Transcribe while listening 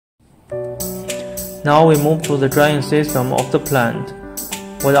Now we move to the drying system of the plant.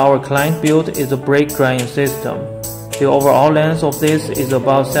 What our client built is a brake drying system. The overall length of this is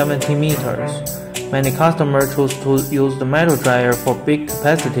about 70 meters. Many customers choose to use the metal dryer for big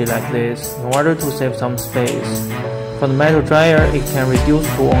capacity like this in order to save some space. For the metal dryer, it can reduce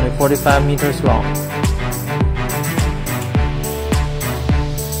to only 45 meters long.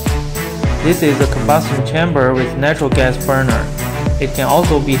 This is a combustion chamber with natural gas burner. It can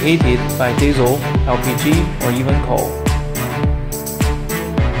also be heated by diesel, LPG, or even coal.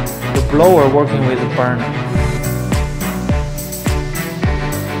 The blower working with the burner.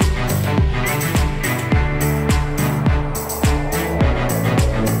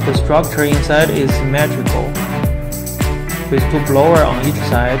 The structure inside is symmetrical. With two blowers on each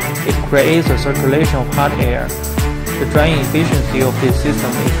side, it creates a circulation of hot air. The drying efficiency of this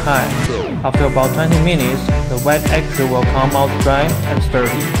system is high. After about 20 minutes, the wet extra will come out dry and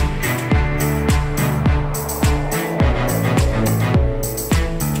sturdy.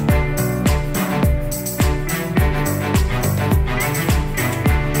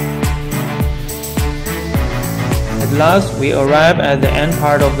 At last, we arrive at the end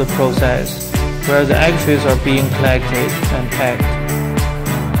part of the process, where the extras are being collected and packed.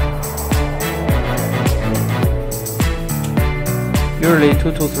 Usually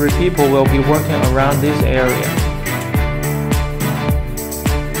 2 to 3 people will be working around this area.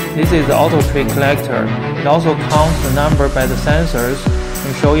 This is the auto tray collector. It also counts the number by the sensors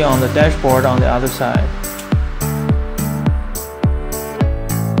and shows you on the dashboard on the other side.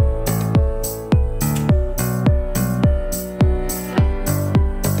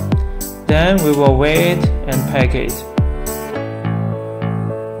 Then we will weigh it and pack it.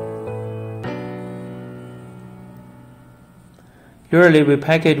 Usually we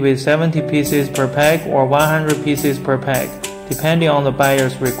pack it with 70 pieces per pack or 100 pieces per pack, depending on the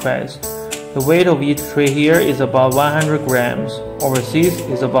buyer's request. The weight of each tray here is about 100 grams. Overseas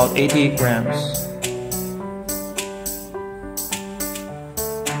is about 80 grams.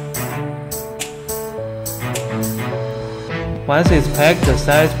 Once it's packed, the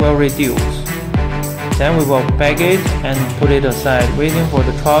size will reduce. Then we will bag it and put it aside, waiting for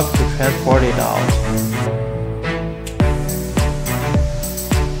the truck to transport it out.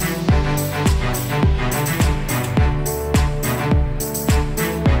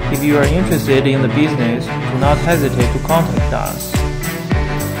 If you are interested in the business, do not hesitate to contact us.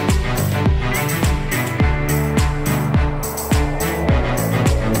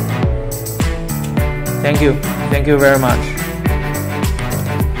 Thank you very much.